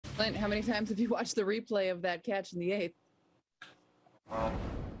Clint, how many times have you watched the replay of that catch in the eighth? Um,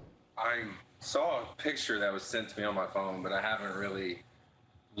 I saw a picture that was sent to me on my phone, but I haven't really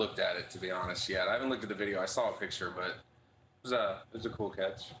looked at it, to be honest, yet. I haven't looked at the video. I saw a picture, but it was a cool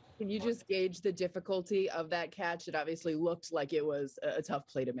catch. Can you just gauge the difficulty of that catch? It obviously looked like it was a tough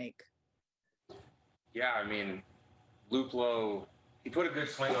play to make. Yeah, I mean, Luplo, he put a good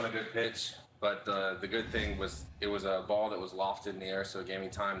swing on a good pitch, but the good thing was it was a ball that was lofted in the air, so it gave me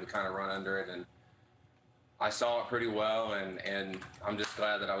time to kind of run under it, and I saw it pretty well, and I'm just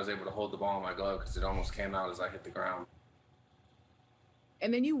glad that I was able to hold the ball in my glove because it almost came out as I hit the ground.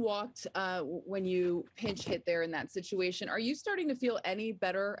 And then you walked when you pinch hit there in that situation. Are you starting to feel any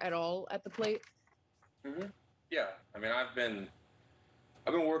better at all at the plate? Yeah, I mean, I've been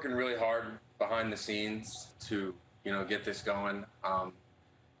working really hard behind the scenes to get this going,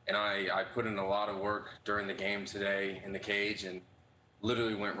 and I put in a lot of work during the game today in the cage, and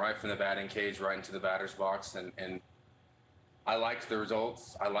literally went right from the batting cage right into the batter's box, and I liked the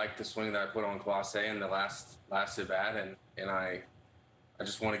results. I liked the swing that I put on Clase in the last at bat, and I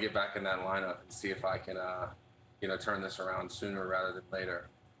just want to get back in that lineup and see if I can turn this around sooner rather than later.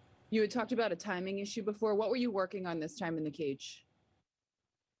 You had talked about a timing issue before. What were you working on this time in the cage?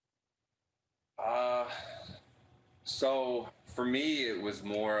 Uh, so for me, it was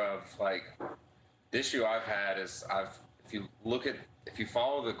more of like the issue I've had is if you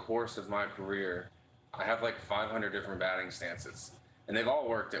follow the course of my career, I have like 500 different batting stances, and they've all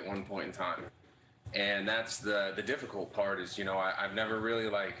worked at one point in time. And that's the difficult part is, I've never really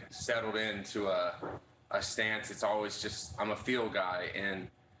like settled into a stance. It's always just, I'm a feel guy, and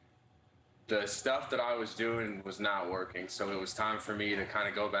the stuff that I was doing was not working. So it was time for me to kind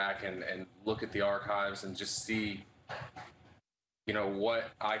of go back and look at the archives and just see,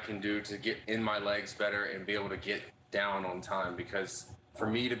 what I can do to get in my legs better and be able to get down on time. Because for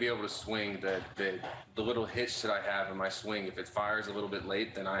me to be able to swing, the little hitch that I have in my swing, if it fires a little bit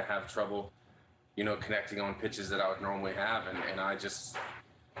late, then I have trouble, connecting on pitches that I would normally have. And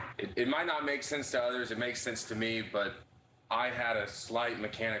it might not make sense to others. It makes sense to me, but I had a slight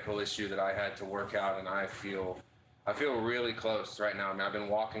mechanical issue that I had to work out, and I feel really close right now. I mean, I've been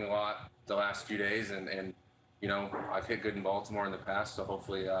walking a lot the last few days, and I've hit good in Baltimore in the past, so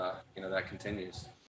hopefully, that continues.